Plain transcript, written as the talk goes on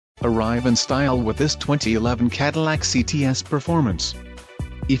Arrive in style with this 2011 Cadillac CTS Performance.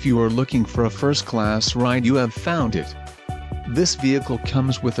 If you are looking for a first-class ride, you have found it. This vehicle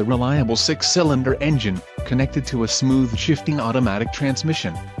comes with a reliable 6-cylinder engine, connected to a smooth shifting automatic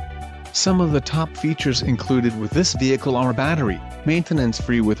transmission. Some of the top features included with this vehicle are battery,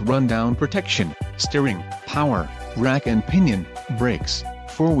 maintenance-free with rundown protection, steering, power, rack and pinion, brakes,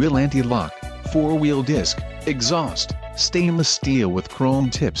 4-wheel anti-lock, 4-wheel disc, exhaust, stainless steel with chrome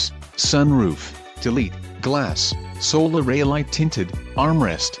tips, sunroof, delete, glass, solar ray light tinted,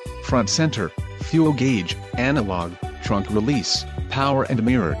 armrest, front center, fuel gauge, analog, trunk release, power and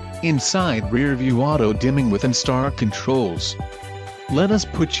mirror, inside rear view auto dimming with OnStar controls. Let us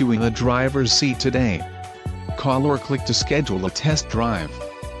put you in the driver's seat today. Call or click to schedule a test drive.